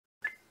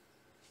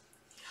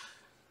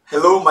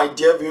Hello, my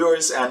dear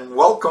viewers, and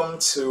welcome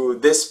to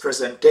this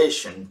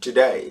presentation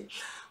today.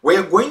 We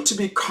are going to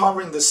be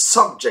covering the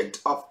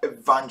subject of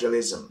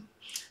evangelism,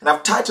 and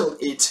I've titled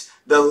it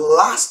The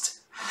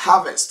Last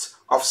Harvest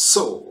of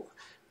Soul,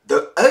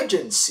 the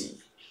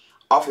Urgency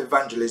of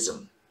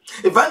Evangelism.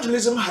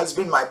 Evangelism has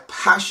been my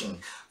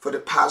passion for the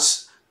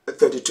past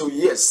 32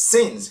 years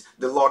since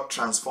the Lord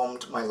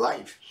transformed my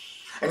life.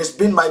 And it's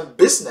been my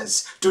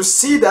business to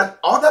see that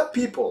other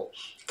people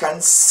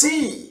can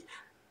see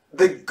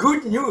the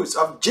good news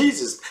of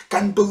Jesus,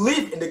 can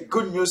believe in the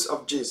good news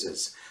of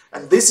Jesus.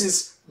 And this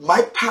is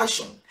my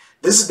passion.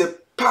 This is the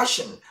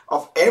passion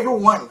of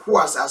everyone who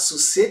has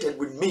associated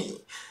with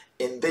me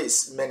in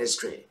this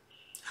ministry.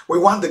 We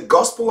want the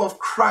gospel of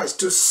Christ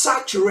to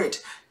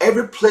saturate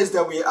every place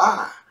that we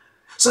are,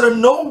 so that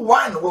no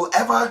one will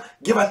ever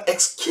give an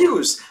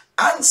excuse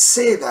and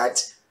say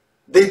that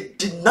they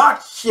did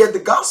not hear the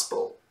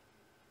gospel.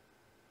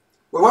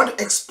 We want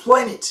to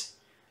explain it.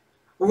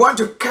 We want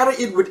to carry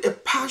it with a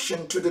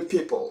passion to the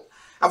people.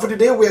 And for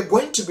today, we are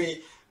going to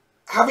be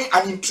having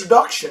an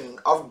introduction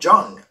of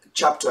John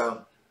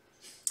chapter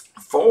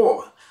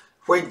 4,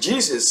 where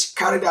Jesus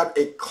carried out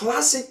a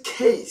classic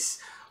case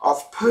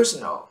of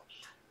personal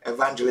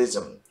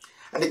evangelism.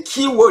 And the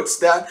key words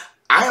that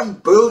I am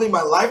building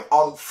my life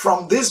on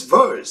from this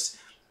verse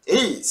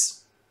is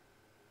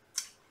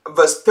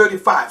verse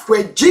 35,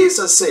 where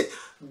Jesus said,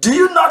 "Do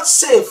you not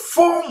say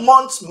 4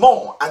 months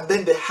more and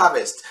then the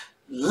harvest?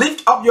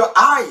 Lift up your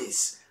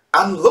eyes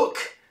and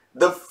look,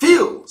 the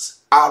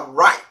fields are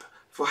ripe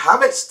for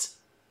harvest."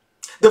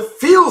 The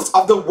fields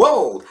of the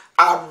world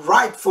are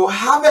ripe for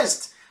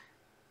harvest.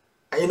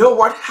 And you know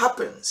what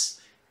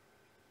happens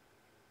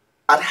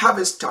at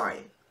harvest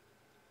time?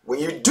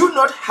 When you do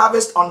not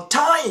harvest on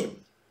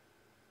time,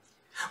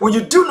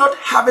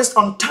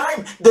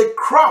 the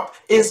crop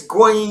is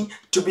going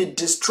to be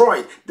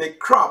destroyed. The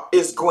crop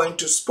is going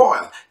to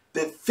spoil.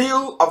 The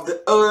field of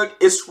the earth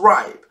is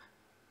ripe.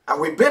 And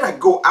we better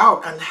go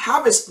out and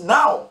harvest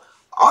now.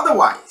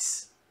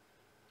 Otherwise,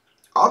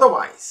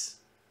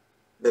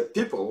 the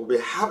people will be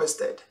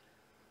harvested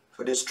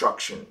for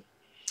destruction.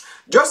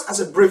 Just as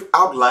a brief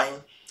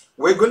outline,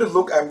 we're going to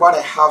look at what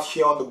I have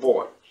here on the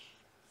board.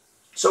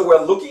 So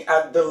we're looking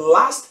at the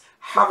last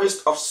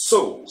harvest of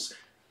souls,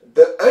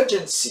 the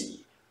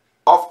urgency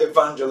of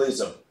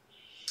evangelism.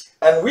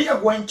 And we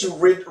are going to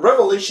read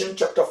Revelation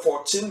chapter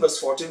 14, verse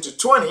 14 to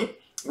 20,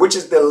 which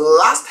is the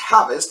last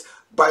harvest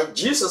by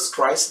Jesus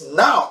Christ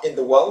now in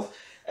the world.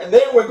 And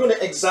then we're going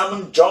to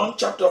examine John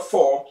chapter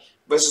 4,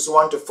 verses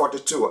 1 to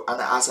 42. And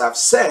as I've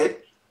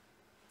said,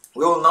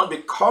 we will not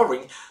be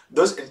covering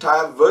those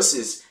entire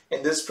verses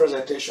in this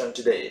presentation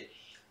today.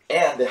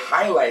 And the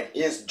highlight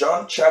is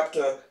John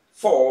chapter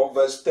 4,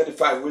 verse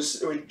 35,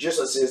 which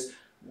Jesus says,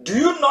 "Do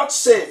you not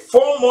say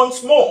 4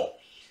 months more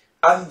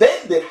and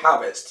then the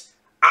harvest?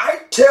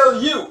 I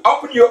tell you,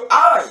 open your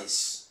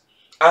eyes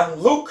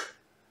and look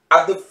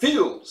at the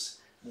fields.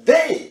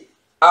 They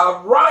are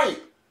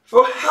ripe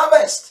for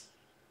harvest."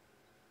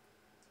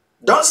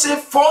 Don't say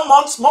 4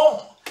 months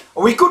more.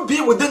 We could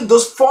be within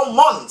those 4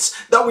 months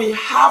that we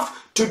have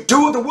to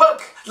do the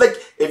work. Like,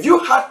 if you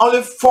had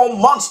only 4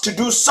 months to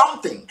do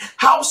something,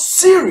 how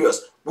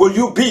serious will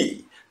you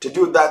be to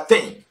do that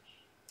thing?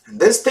 And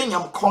this thing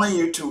I'm calling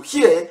you to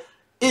here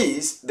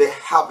is the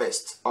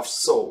harvest of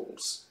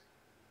souls.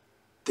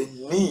 The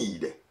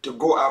need to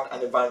go out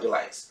and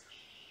evangelize.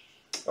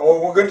 And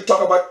we're going to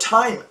talk about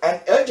time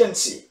and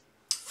urgency.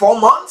 4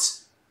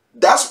 months?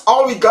 That's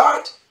all we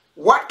got?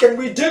 What can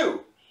we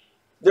do?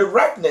 The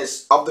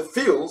ripeness of the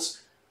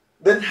fields,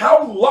 then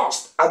how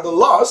lost are the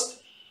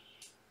lost,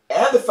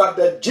 and the fact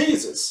that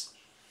Jesus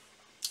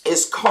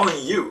is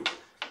calling you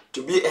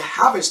to be a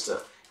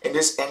harvester in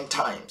these end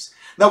times.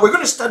 Now we're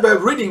going to start by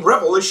reading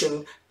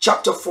Revelation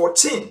chapter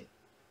 14,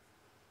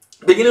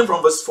 beginning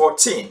from verse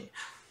 14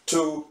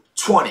 to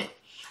 20.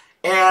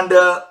 And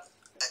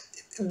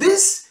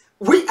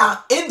we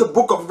are in the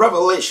book of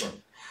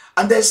Revelation,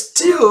 and there's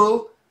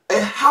still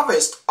a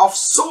harvest of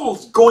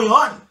souls going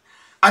on.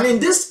 And in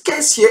this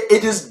case here,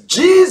 it is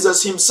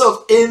Jesus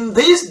himself in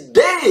these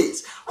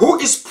days who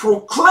is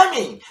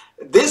proclaiming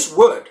this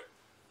word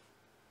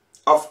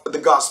of the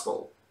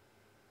gospel,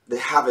 the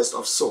harvest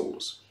of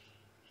souls.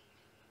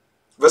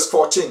 Verse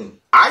 14,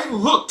 "I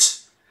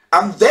looked,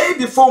 and there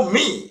before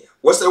me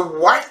was a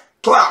white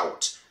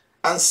cloud,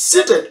 and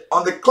seated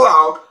on the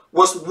cloud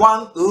was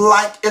one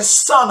like a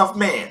son of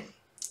man,"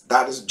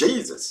 that is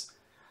Jesus,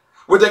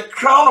 "with a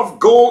crown of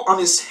gold on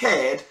his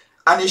head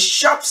and a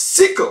sharp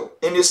sickle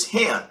in his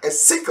hand." A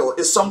sickle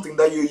is something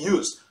that you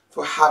use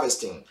for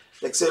harvesting.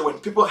 Like say when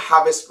people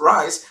harvest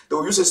rice, they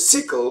will use a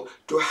sickle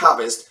to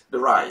harvest the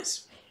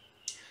rice.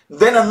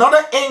 "Then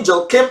another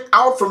angel came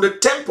out from the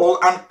temple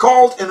and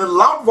called in a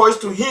loud voice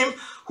to him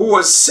who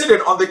was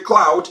seated on the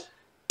cloud,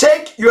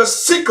 'Take your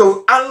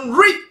sickle and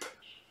reap,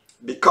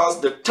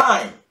 because the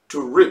time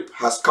to reap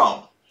has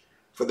come,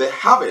 for the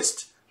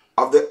harvest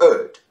of the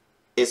earth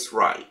is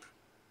ripe.'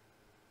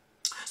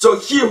 So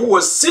he who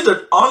was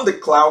seated on the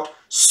cloud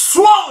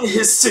swung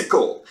his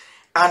sickle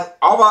and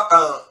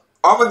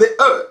over the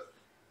earth,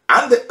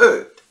 and the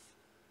earth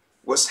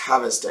was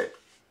harvested.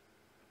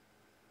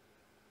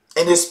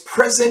 In his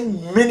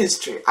present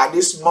ministry at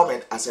this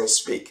moment as I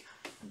speak,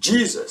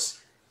 Jesus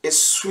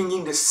is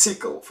swinging the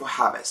sickle for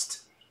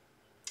harvest.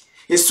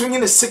 He's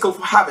swinging the sickle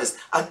for harvest,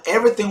 and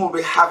everything will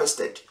be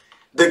harvested.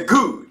 The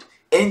good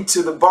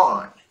into the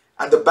barn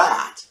and the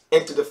bad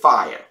into the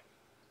fire.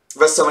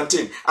 Verse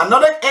 17.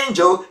 Another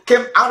angel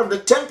came out of the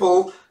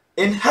temple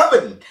in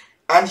heaven,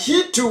 and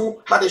he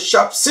too had a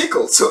sharp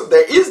sickle. So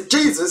there is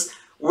Jesus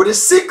with a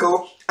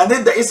sickle, and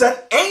then there is an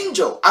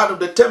angel out of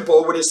the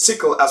temple with a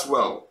sickle as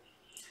well.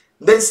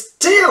 Then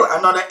still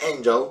another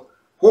angel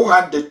who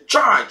had the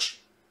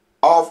charge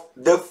of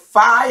the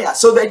fire.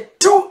 So there are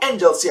two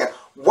angels here,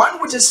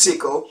 one with a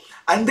sickle,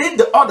 and then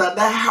the other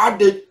that had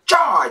the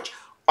charge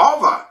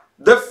over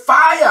the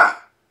fire.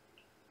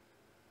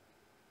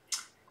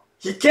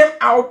 He came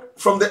out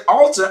from the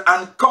altar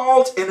and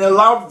called in a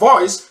loud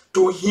voice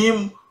to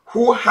him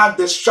who had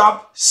the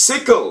sharp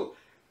sickle,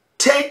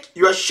 "Take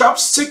your sharp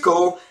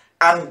sickle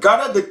and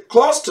gather the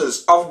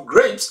clusters of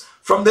grapes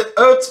from the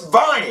earth's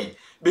vine,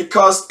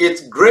 because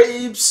its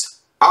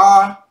grapes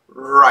are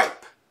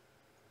ripe."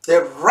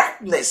 The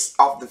ripeness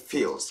of the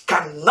fields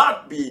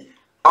cannot be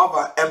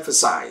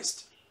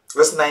overemphasized.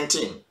 Verse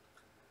 19.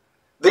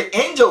 The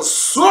angel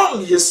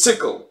swung his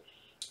sickle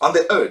on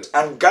the earth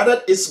and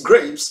gathered its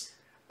grapes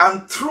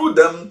and threw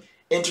them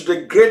into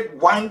the great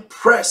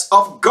winepress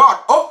of God.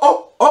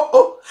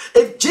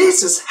 If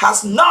Jesus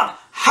has not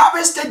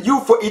harvested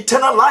you for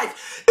eternal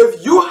life,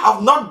 if you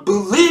have not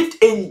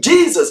believed in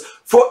Jesus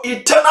for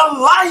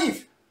eternal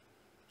life,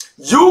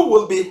 you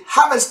will be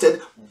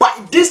harvested by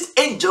this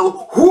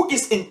angel who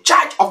is in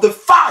charge of the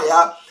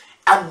fire,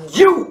 and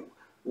you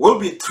will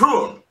be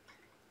thrown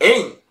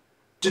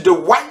into the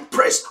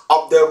winepress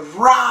of the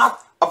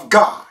wrath of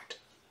God.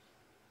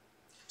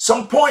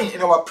 Some point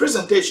in our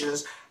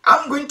presentations,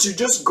 I'm going to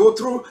just go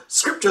through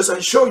scriptures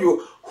and show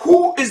you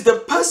who is the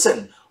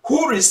person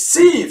who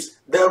receives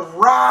the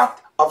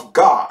wrath of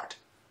God.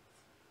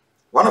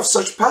 One of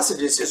such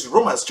passages is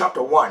Romans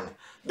chapter 1,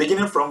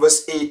 beginning from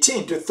verse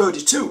 18 to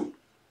 32,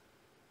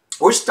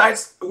 which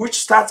starts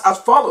as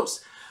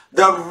follows.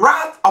 The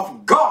wrath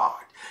of God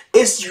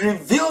is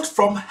revealed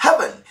from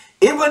heaven,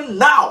 even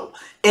now,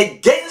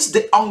 against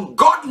the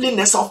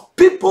ungodliness of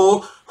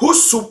people who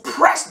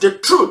suppress the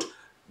truth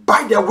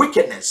by their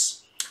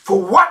wickedness. For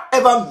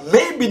whatever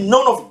may be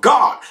known of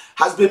God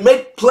has been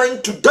made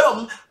plain to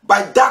them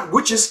by that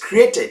which is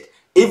created,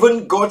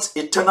 even God's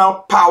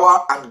eternal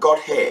power and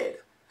Godhead,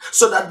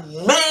 so that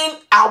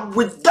men are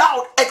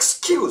without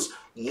excuse.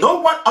 No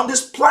one on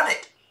this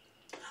planet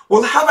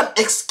will have an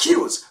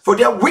excuse for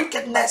their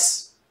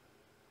wickedness.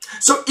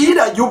 So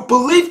either you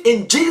believe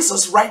in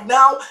Jesus right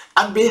now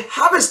and be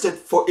harvested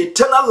for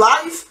eternal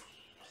life,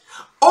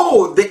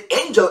 or the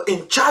angel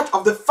in charge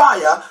of the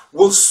fire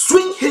will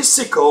swing his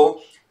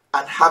sickle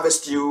and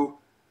harvest you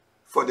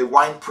for the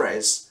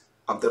winepress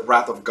of the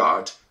wrath of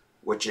God,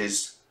 which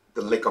is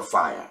the lake of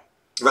fire.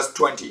 Verse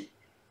 20.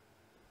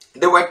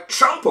 They were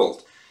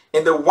trampled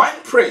in the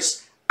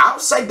winepress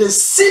outside the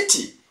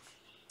city.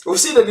 We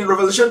see that in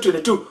Revelation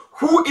 22.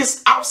 Who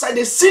is outside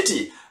the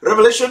city?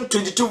 Revelation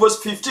 22 verse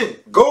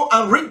 15. Go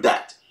and read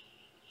that.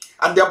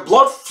 And their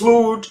blood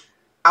flowed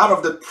out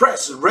of the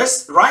press,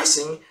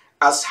 rising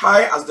as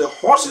high as the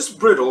horse's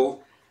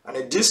bridle, and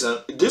a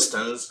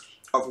distance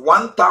of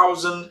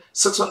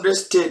 1,600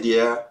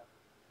 stadia,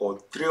 or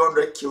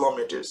 300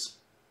 kilometers.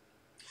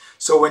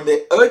 So when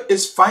the earth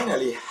is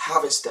finally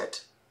harvested,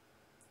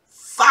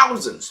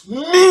 thousands,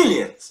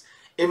 millions,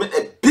 even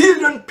 1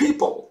 billion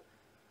people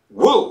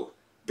will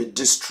be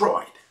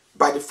destroyed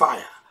by the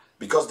fire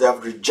because they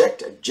have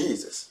rejected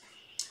Jesus.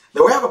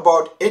 Now we have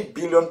about 8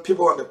 billion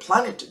people on the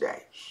planet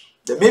today.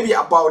 There may be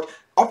about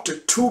up to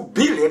 2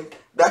 billion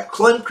that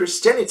claim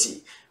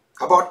Christianity,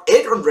 about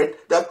 800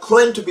 that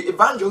claim to be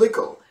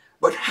evangelical.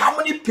 But how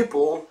many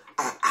people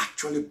are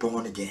actually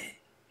born again?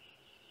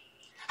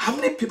 How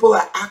many people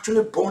are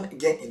actually born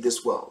again in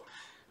this world?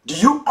 Do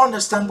you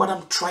understand what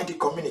I'm trying to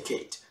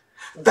communicate?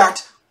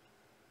 That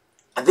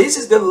this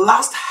is the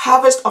last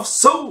harvest of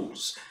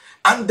souls,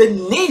 and the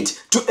need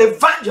to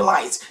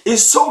evangelize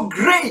is so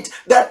great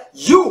that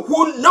you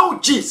who know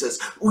Jesus,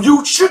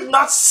 you should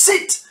not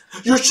sit,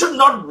 you should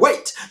not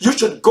wait, you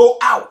should go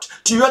out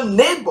to your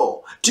neighbor,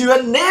 to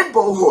your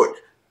neighborhood,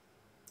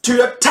 to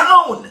your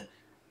town,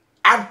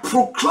 and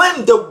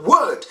proclaim the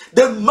word,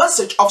 the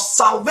message of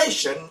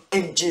salvation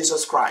in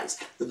Jesus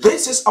Christ.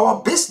 This is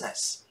our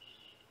business.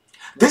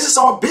 This is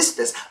our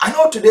business. I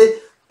know today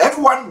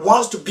everyone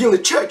wants to build a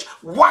church.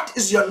 What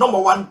is your number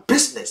one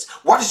business?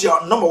 What is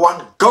your number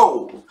one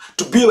goal?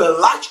 To build a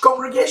large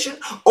congregation,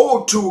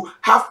 or to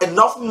have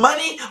enough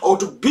money, or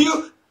to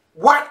build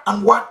what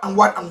and what and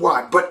what and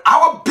what? But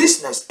our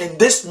business in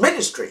this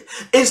ministry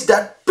is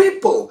that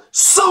people,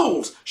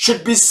 souls,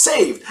 should be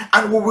saved,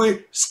 and we will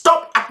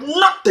stop at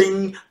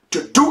nothing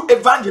to do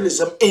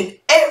evangelism in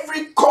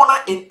every corner,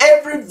 in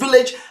every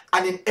village,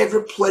 and in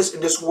every place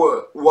in this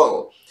world.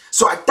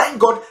 So I thank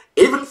God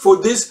even for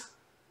this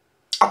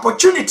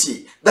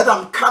opportunity that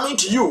I'm coming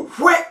to you,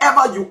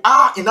 wherever you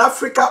are in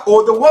Africa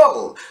or the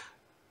world,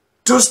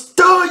 to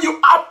stir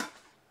you up,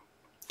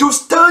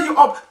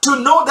 to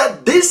know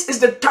that this is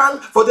the time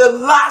for the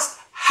last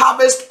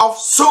harvest of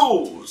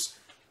souls.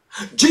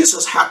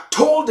 Jesus had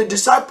told the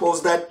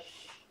disciples that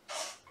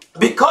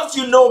because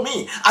you know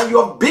me and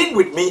you have been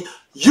with me,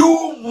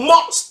 you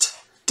must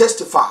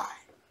testify.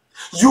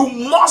 You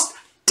must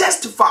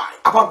testify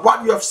about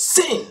what you have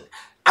seen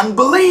and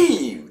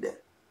believed,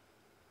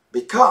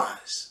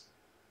 because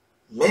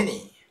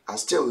many are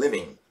still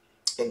living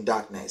in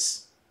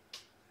darkness.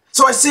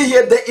 So I see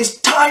here there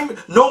is time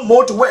no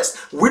more to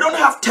waste. We don't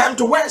have time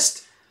to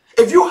waste.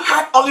 If you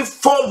had only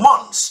 4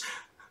 months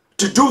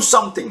to do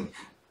something,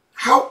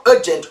 how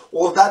urgent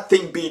will that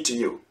thing be to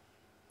you?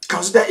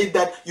 Consider it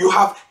that you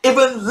have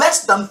even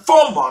less than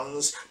 4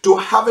 months to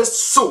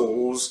harvest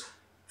souls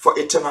for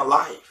eternal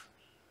life.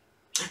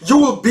 You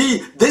will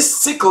be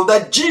this sickle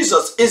that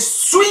Jesus is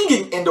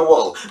swinging in the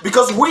world,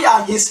 because we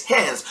are his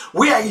hands,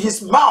 we are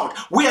his mouth,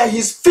 we are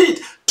his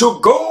feet, to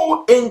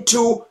go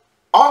into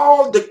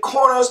all the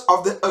corners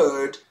of the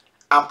earth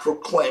and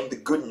proclaim the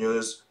good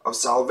news of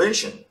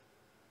salvation.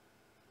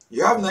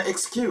 You have no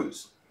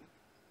excuse.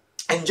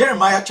 In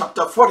Jeremiah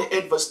chapter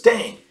 48 verse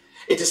 10,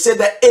 it is said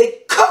that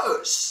a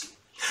curse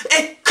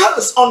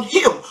on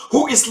him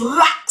who is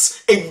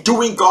lax in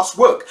doing God's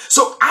work.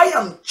 So I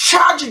am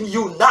charging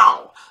you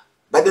now,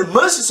 by the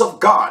mercies of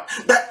God,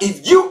 that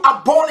if you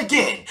are born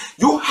again,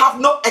 you have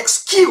no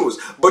excuse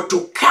but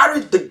to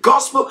carry the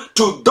gospel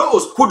to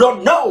those who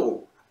don't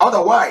know.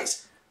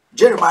 Otherwise,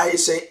 Jeremiah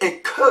is saying, a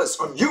curse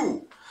on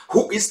you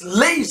who is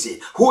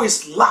lazy, who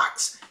is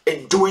lax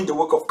in doing the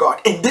work of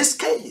God. In this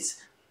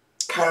case,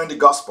 carrying the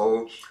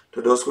gospel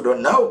to those who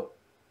don't know.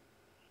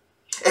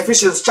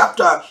 Ephesians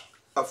chapter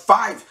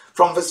 5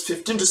 from verse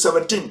 15 to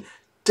 17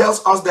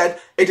 tells us that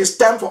it is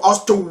time for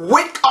us to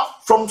wake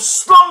up from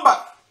slumber,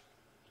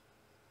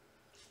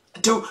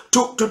 to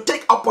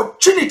take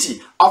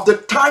opportunity of the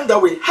time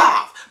that we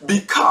have,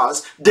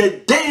 because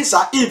the days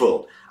are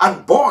evil.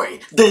 And boy,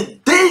 the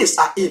days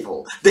are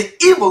evil. The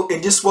evil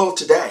in this world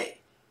today,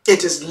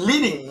 it is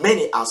leading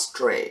many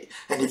astray.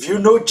 And if you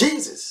know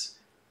Jesus,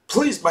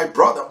 please, my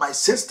brother, my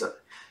sister,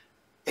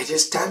 it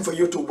is time for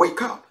you to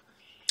wake up,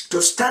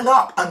 to stand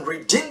up and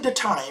redeem the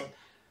time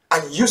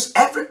and use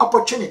every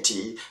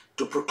opportunity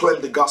to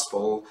proclaim the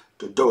gospel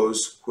to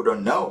those who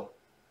don't know.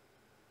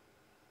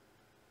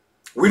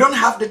 We don't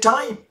have the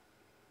time.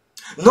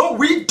 No,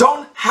 we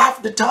don't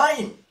have the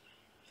time.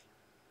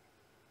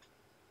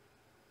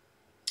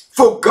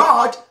 For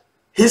God,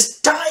 his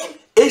time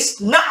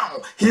is now.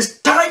 His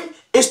time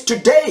is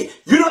today.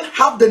 You don't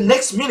have the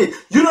next minute.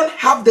 You don't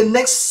have the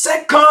next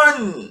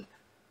second.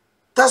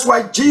 That's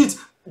why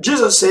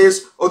Jesus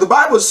says, or the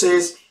Bible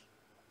says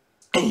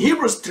in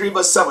Hebrews 3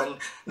 verse 7,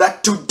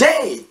 that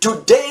today,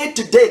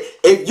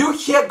 if you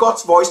hear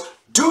God's voice,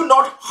 do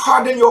not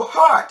harden your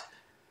heart.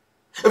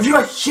 If you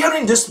are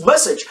hearing this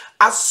message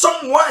as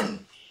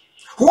someone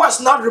who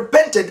has not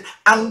repented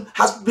and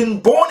has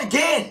been born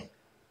again,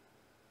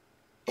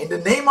 in the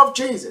name of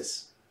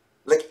Jesus,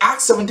 like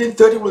Acts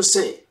 17:30 will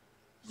say,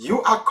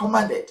 you are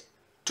commanded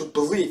to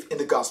believe in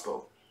the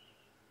gospel.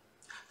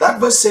 That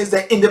verse says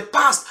that in the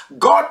past,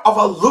 God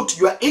overlooked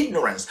your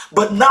ignorance,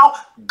 but now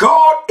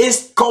God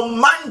is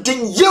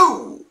commanding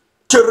you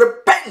to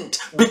repent,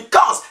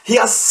 because he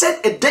has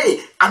set a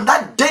day, and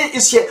that day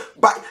is here,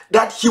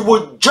 that he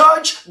will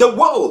judge the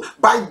world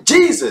by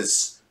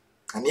Jesus.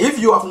 And if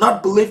you have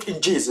not believed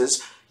in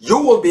Jesus, you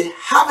will be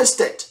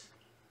harvested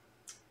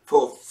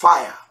for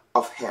fire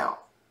of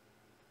hell.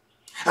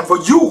 And for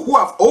you who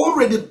have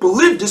already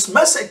believed this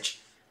message,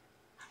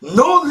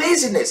 no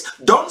laziness,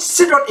 don't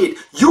sit on it.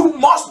 You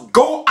must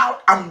go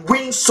out and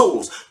win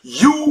souls.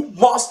 You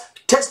must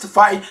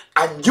testify,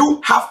 and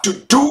you have to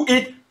do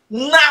it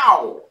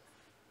now.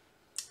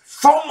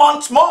 4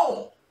 months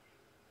more,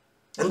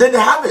 and then the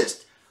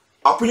harvest.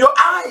 Open your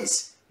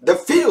eyes. The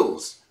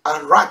fields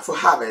are ripe for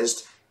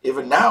harvest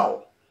even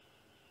now.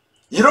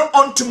 You don't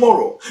own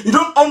tomorrow. You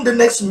don't own the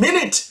next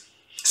minute.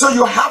 So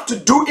you have to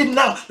do it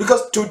now,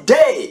 because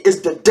today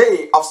is the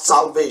day of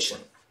salvation.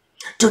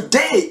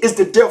 Today is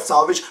the day of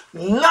salvation.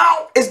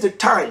 Now is the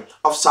time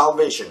of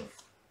salvation.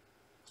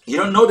 You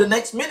don't know the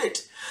next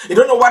minute. You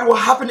don't know what will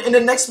happen in the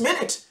next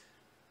minute.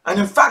 And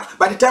in fact,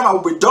 by the time I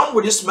will be done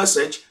with this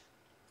message,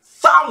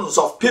 thousands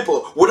of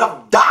people would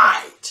have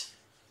died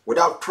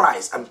without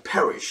Christ and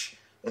perished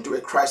into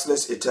a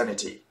Christless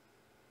eternity.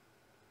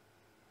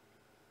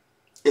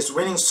 It's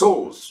winning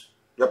souls,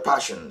 your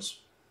passions.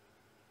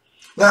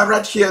 Now I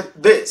read here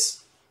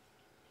this.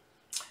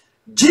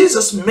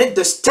 Jesus made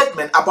the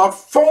statement about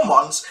 4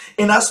 months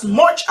in as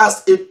much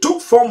as it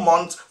took 4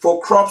 months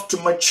for crops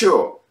to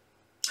mature.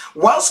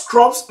 Once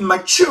crops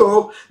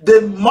mature, they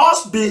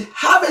must be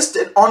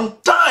harvested on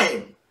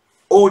time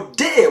or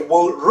they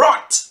will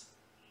rot.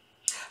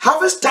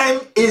 Harvest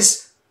time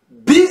is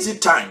busy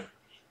time,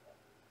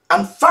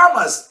 and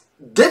farmers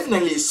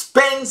definitely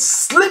spend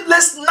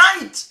sleepless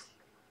nights.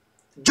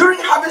 During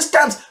harvest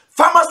times,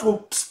 farmers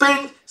will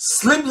spend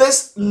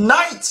sleepless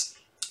nights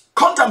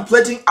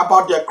contemplating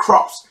about their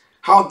crops,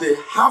 how they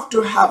have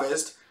to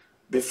harvest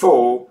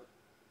before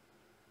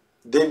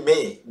they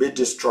may be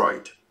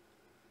destroyed.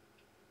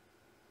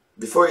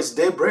 Before it's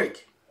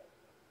daybreak,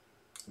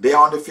 they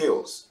are on the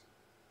fields.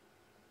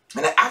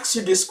 And I ask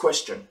you this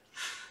question: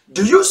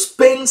 do you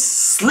spend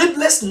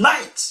sleepless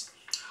nights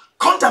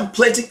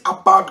contemplating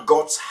about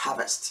God's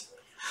harvest?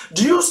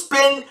 Do you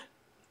spend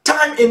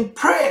time in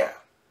prayer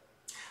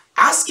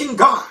asking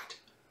God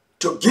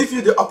to give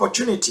you the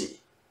opportunity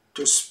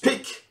to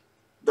speak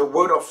the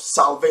word of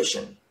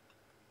salvation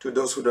to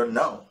those who don't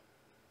know?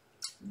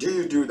 Do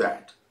you do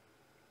that?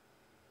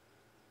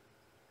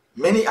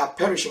 Many are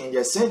perishing in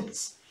their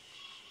sins.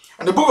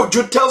 And the book of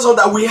Jude tells us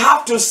that we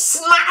have to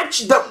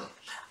snatch them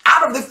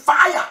out of the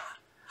fire.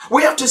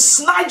 We have to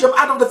snatch them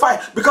out of the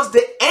fire, because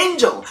the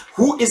angel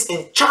who is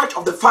in charge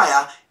of the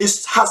fire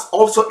has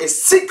also a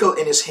sickle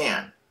in his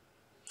hand.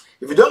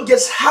 If you don't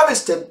get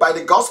harvested by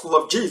the gospel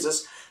of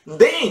Jesus,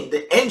 then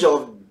the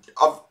angel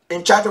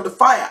in charge of the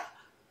fire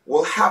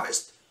will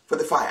harvest for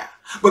the fire.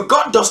 But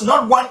God does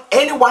not want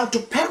anyone to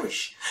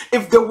perish.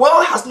 If the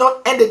world has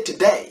not ended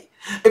today,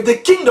 if the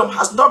kingdom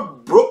has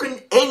not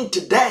broken in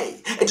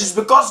today, it is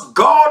because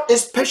God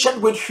is patient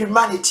with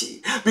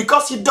humanity,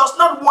 because he does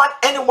not want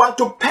anyone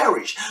to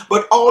perish,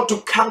 but all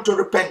to come to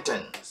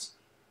repentance.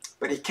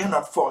 But he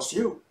cannot force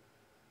you.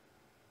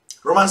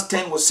 Romans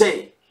 10 will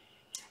say,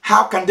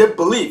 how can they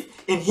believe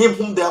in him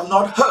whom they have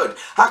not heard?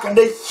 How can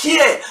they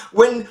hear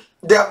when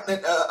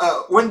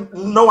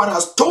no one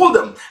has told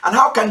them? And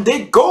how can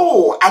they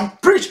go and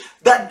preach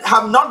that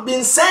have not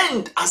been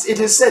sent? As it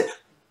is said,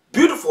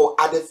 beautiful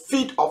are the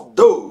feet of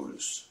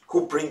those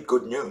who bring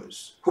good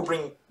news, who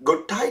bring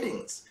good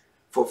tidings.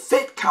 For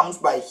faith comes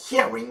by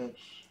hearing,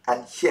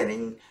 and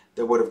hearing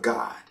the word of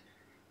God.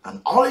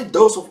 And only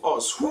those of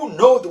us who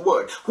know the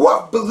word, who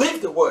have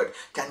believed the word,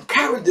 can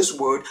carry this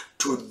word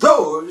to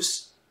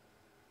those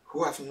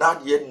who have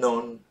not yet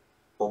known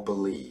or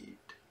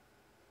believed.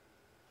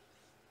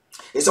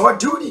 It's our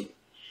duty.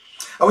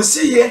 And we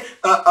see here,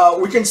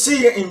 we can see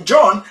here in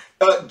John,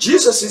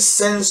 Jesus'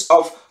 sense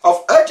of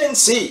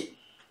urgency.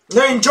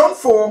 Now in John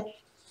 4,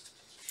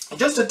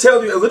 just to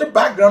tell you a little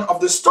background of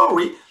the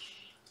story,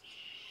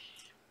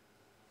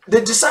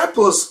 the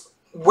disciples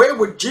were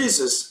with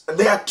Jesus and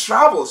they had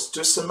travels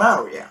to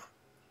Samaria.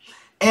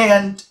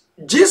 And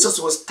Jesus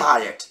was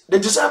tired. The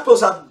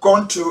disciples had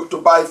gone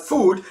to buy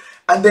food,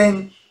 and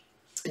then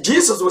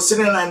Jesus was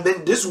sitting there, and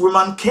then this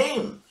woman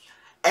came.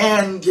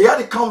 And he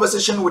had a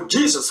conversation with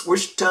Jesus,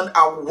 which turned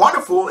out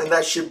wonderful in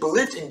that she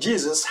believed in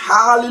Jesus.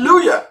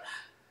 Hallelujah.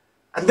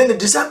 And then the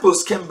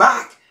disciples came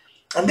back,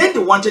 and then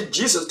they wanted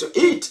Jesus to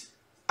eat,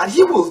 and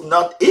he would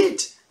not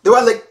eat. They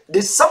were like,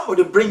 did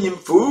somebody bring him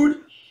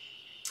food?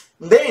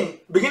 And then,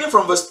 beginning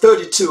from verse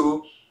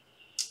 32,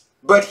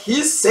 but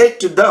he said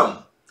to them,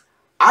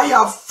 I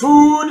have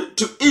food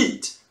to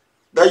eat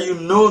that you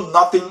know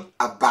nothing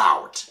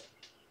about.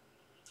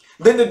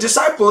 Then the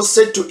disciples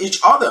said to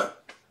each other,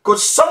 could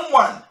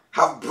someone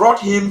have brought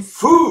him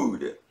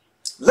food?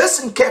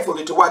 Listen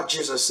carefully to what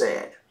Jesus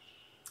said.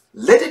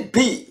 Let it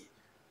be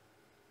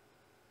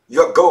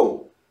your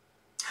goal.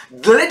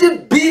 Let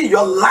it be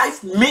your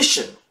life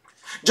mission.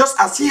 Just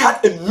as he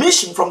had a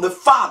mission from the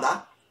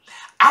Father,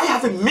 I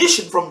have a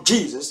mission from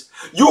Jesus.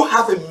 You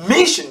have a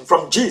mission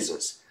from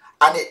Jesus.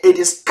 And it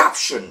is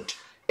captioned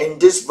in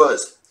this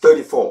verse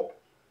 34.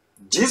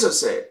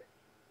 Jesus said,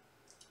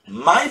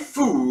 my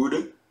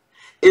food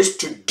is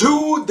to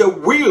do the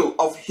will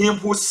of him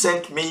who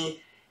sent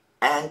me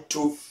and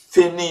to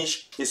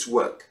finish his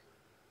work.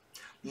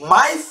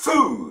 My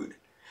food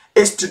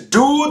is to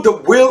do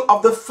the will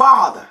of the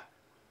Father.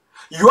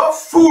 Your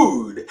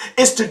food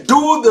is to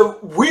do the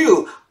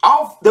will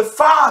of the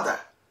Father,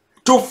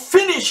 to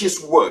finish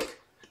his work,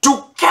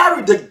 to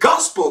carry the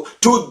gospel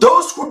to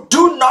those who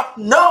do not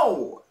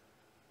know.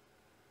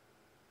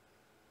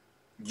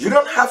 You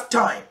don't have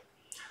time.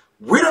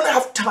 We don't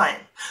have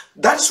time.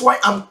 That's why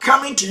I'm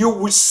coming to you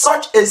with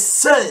such a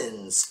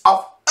sense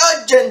of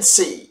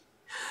urgency,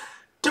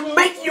 to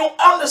make you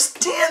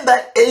understand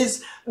that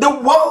the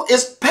world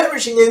is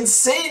perishing in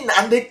sin,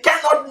 and they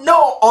cannot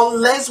know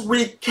unless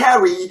we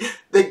carry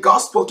the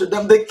gospel to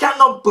them. They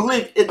cannot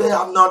believe if they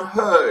have not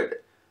heard.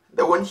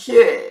 They won't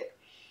hear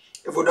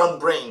if we don't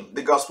bring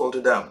the gospel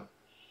to them.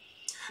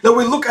 Now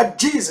we look at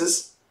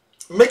Jesus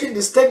making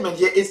this statement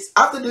here. It's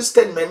after this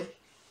statement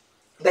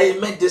that he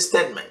made this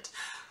statement.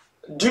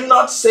 Do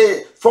not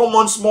say 4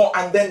 months more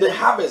and then the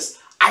harvest.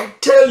 I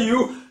tell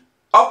you,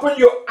 open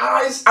your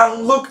eyes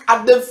and look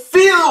at the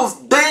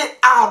fields. They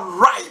are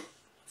ripe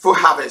for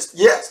harvest.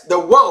 Yes, the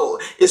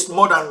world is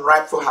more than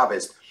ripe for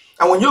harvest.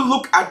 And when you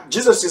look at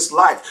Jesus'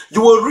 life,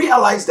 you will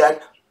realize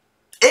that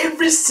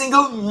every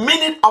single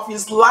minute of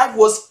his life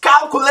was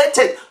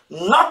calculated.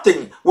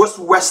 Nothing was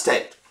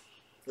wasted.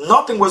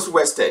 Nothing was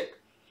wasted.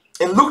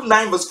 In Luke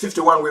 9 verse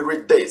 51 we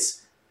read this.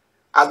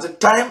 As the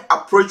time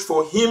approached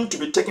for him to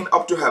be taken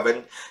up to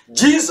heaven,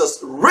 Jesus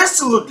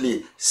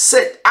resolutely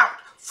set out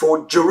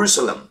for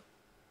Jerusalem.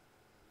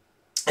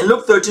 In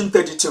Luke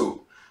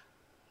 13:32,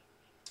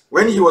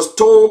 When he was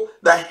told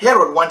that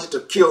Herod wanted to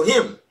kill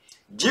him,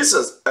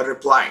 Jesus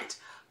replied,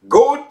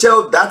 "Go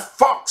tell that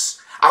fox,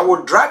 I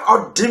will drive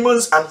out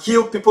demons and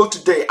heal people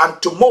today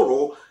and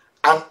tomorrow,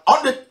 and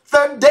on the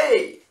third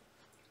day,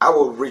 I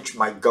will reach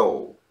my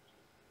goal."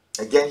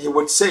 Again, he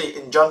would say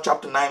in John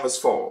chapter 9 verse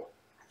 4,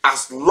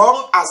 "As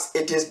long as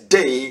it is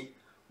day,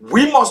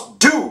 we must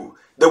do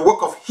the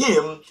work of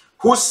him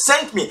who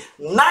sent me.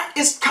 Night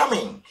is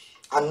coming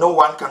and no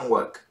one can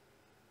work."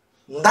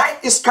 Night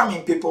is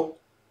coming, people.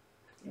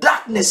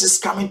 Darkness is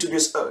coming to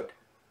this earth.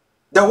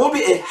 There will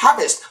be a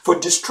harvest for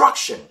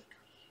destruction.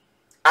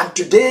 And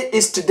today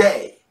is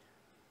today.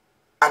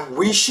 And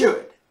we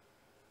should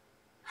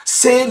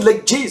say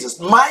like Jesus,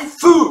 "My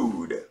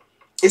food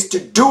is to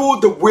do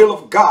the will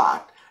of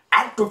God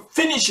and to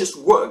finish his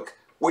work,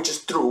 which is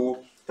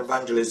through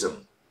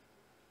evangelism."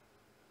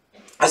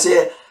 I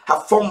say,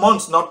 have 4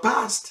 months not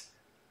passed?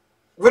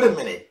 Wait a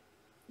minute.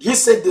 He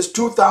said this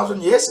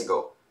 2,000 years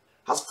ago.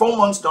 Has 4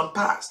 months not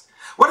passed?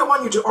 What I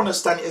want you to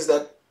understand is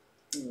that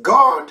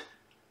God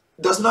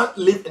does not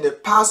live in the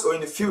past or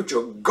in the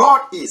future.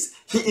 God is.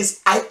 He is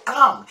I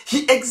am.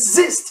 He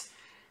exists.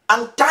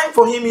 And time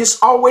for him is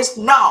always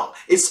now.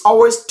 It's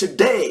always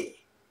today.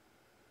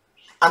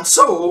 And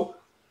so,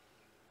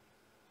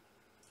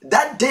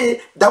 that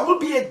day, there will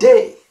be a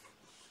day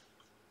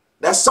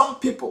that some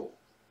people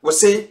will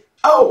say,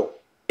 "Oh,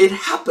 it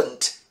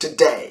happened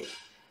today."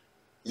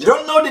 You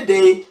don't know the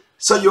day,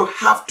 so you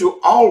have to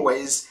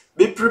always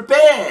be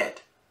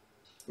prepared.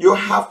 You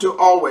have to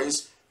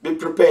always be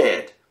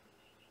prepared.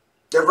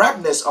 The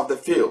ripeness of the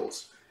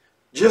fields.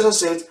 Jesus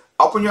said,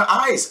 "Open your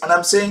eyes." And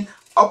I'm saying,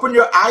 open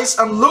your eyes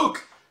and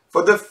look,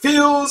 for the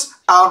fields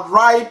are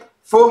ripe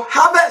for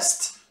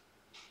harvest.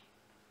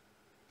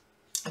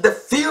 The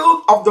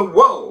field of the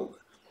world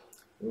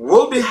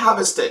will be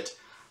harvested.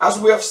 As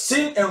we have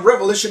seen in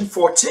Revelation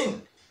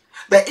 14,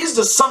 there is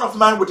the Son of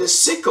Man with a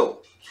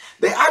sickle.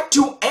 There are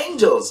 2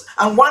 angels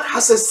and one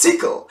has a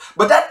sickle,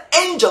 but that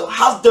angel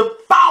has the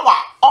power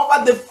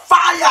over the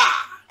fire.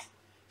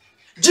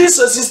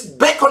 Jesus is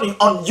beckoning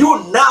on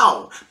you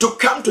now to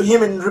come to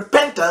him in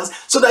repentance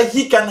so that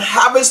he can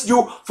harvest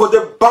you for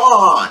the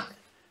barn,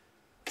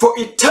 for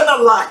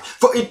eternal life,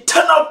 for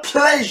eternal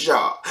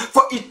pleasure,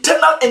 for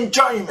eternal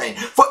enjoyment,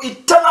 for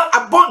eternal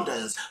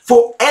abundance,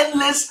 for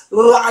endless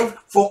life,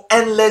 for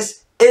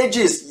endless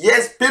ages.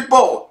 Yes,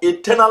 people,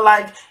 eternal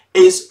life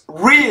is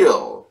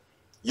real.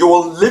 You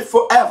will live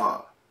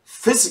forever,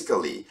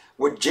 physically,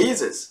 with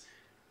Jesus.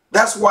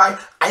 That's why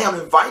I am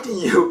inviting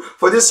you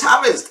for this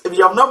harvest. If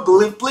you have not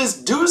believed, please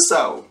do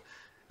so.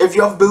 If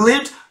you have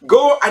believed,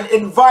 go and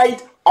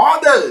invite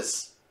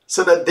others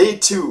so that they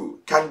too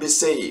can be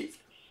saved.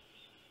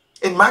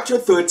 In Matthew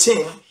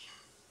 13,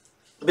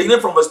 beginning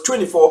from verse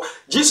 24,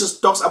 Jesus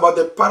talks about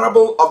the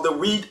parable of the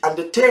wheat and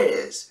the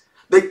tares.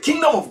 The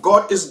kingdom of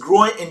God is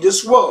growing in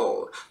this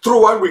world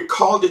through what we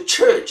call the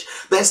church.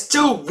 There's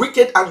still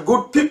wicked and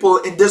good people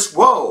in this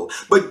world,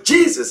 but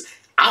Jesus,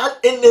 and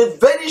in a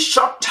very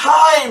short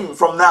time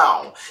from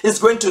now, is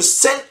going to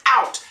send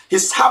out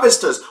his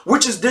harvesters,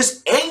 which is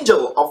this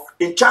angel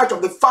in charge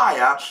of the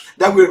fire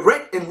that we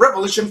read in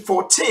Revelation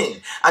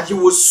 14. And he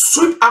will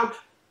sweep out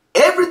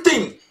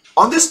everything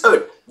on this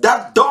earth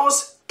that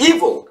does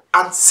evil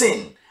and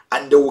sin.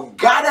 And they will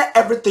gather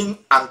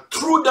everything and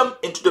throw them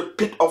into the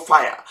pit of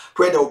fire,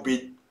 where there will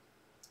be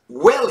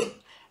wailing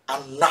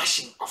and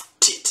gnashing of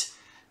teeth.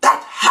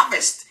 That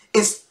harvest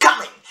is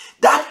coming.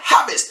 That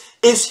harvest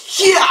is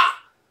here.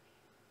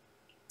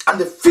 And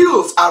the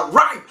fields are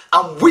ripe,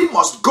 and we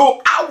must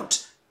go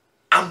out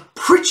and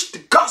preach the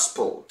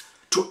gospel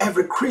to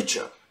every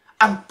creature,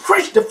 and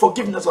preach the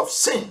forgiveness of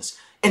sins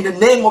in the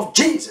name of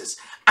Jesus,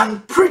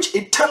 and preach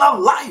eternal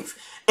life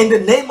in the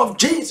name of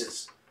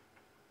Jesus.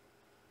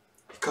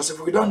 Because if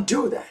we don't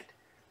do that,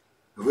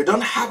 if we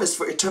don't harvest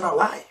for eternal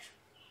life,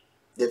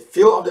 the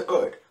field of the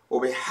earth will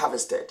be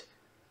harvested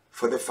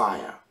for the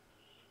fire.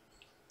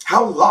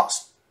 How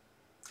lost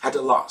are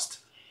the lost?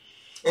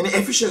 In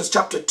Ephesians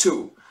chapter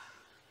 2,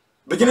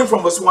 beginning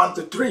from verse 1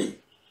 to 3,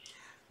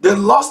 the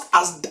lost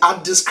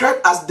are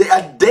described as they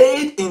are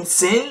dead in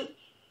sin,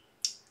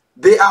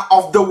 they are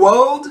of the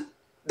world,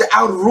 they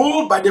are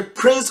ruled by the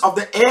prince of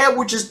the air,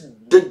 which is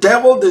the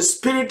devil, the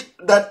spirit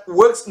that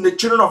works in the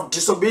children of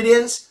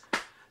disobedience.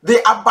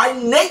 They are by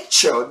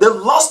nature, the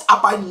lost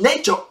are by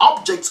nature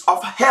objects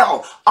of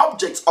hell,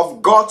 objects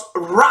of God's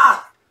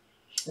wrath.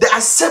 They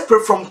are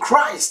separate from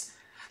Christ.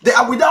 They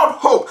are without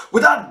hope,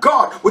 without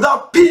God,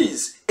 without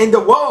peace in the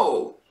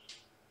world.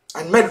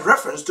 And made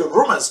reference to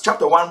Romans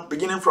chapter 1,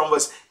 beginning from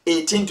verse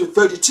 18 to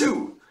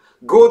 32.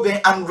 Go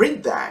there and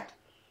read that.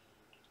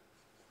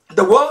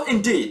 The world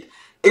indeed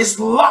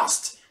is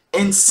lost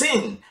in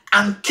sin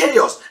and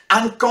chaos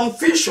and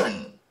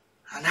confusion.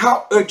 And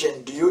how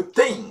urgent do you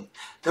think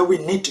that we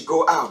need to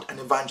go out and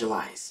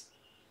evangelize?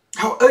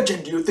 How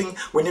urgent do you think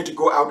we need to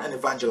go out and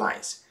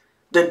evangelize?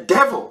 The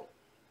devil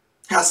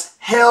has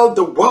held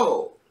the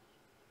world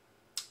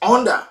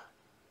under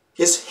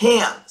his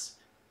hands,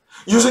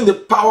 using the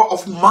power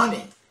of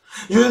money,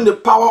 using the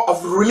power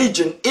of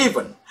religion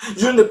even,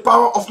 using the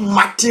power of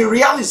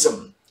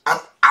materialism and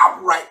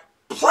outright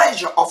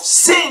pleasure of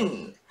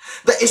sin.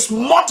 There is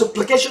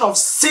multiplication of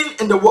sin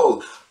in the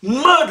world.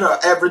 Murder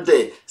every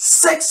day,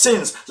 sex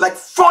sins like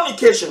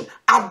fornication,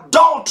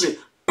 adultery,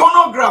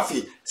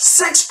 pornography,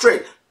 sex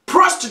trade,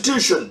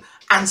 prostitution,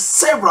 and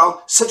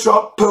several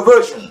sexual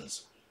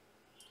perversions.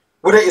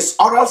 Whether it's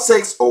oral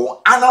sex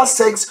or anal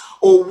sex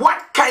or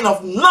what kind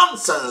of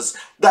nonsense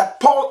that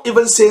Paul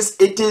even says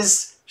it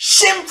is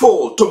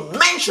shameful to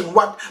mention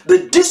what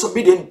the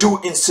disobedient do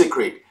in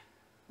secret.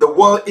 The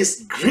world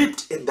is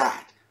gripped in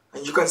that,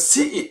 and you can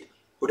see it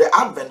with the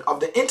advent of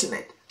the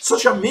internet,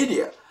 social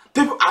media.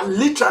 People are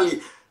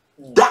literally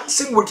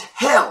dancing with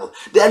hell.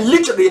 They are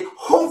literally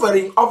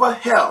hovering over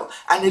hell,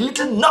 and a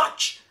little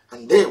notch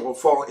and they will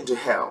fall into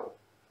hell.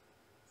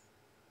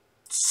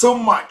 So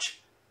much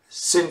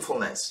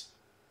sinfulness,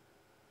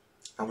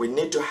 and we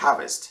need to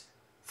harvest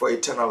for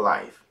eternal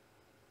life.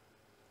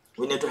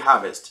 We need to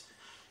harvest.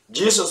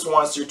 Jesus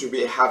wants you to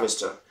be a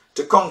harvester.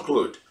 To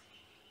conclude,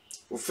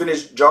 we'll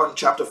finish John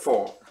chapter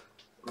 4,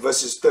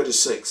 verses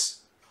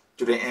 36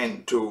 to the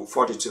end, to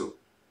 42.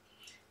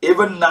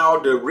 Even now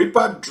the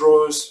reaper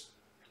draws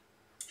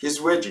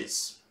his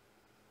wages.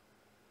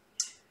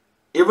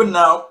 Even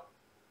now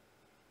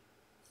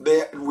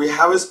we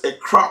harvest a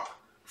crop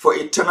for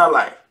eternal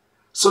life,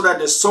 so that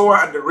the sower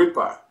and the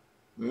reaper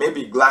may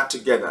be glad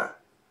together.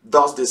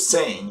 Thus the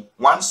saying,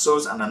 one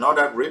sows and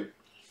another reap,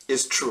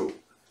 is true.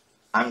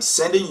 I'm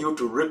sending you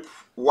to reap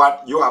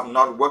what you have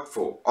not worked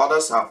for.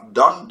 Others have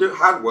done the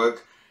hard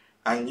work,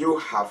 and you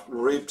have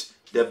reaped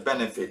the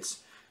benefits.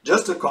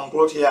 Just to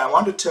conclude here, I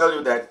want to tell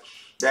you that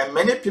there are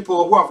many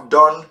people who have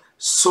done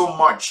so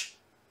much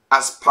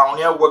as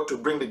pioneer work to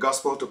bring the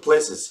gospel to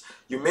places.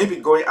 You may be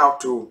going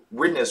out to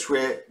witness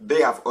where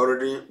they have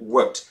already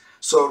worked.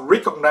 So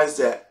recognize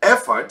their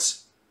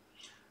efforts.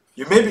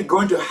 You may be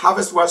going to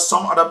harvest what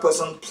some other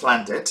person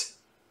planted.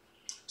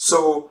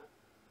 So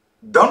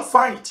don't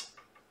fight,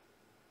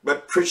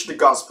 but preach the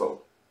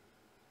gospel.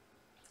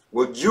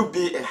 Will you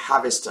be a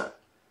harvester?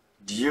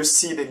 Do you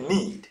see the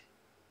need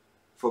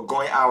for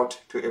going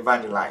out to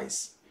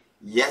evangelize?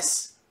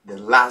 Yes, the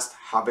last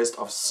harvest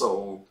of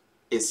soul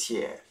is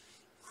here.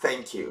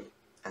 Thank you,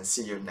 and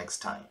see you next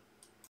time.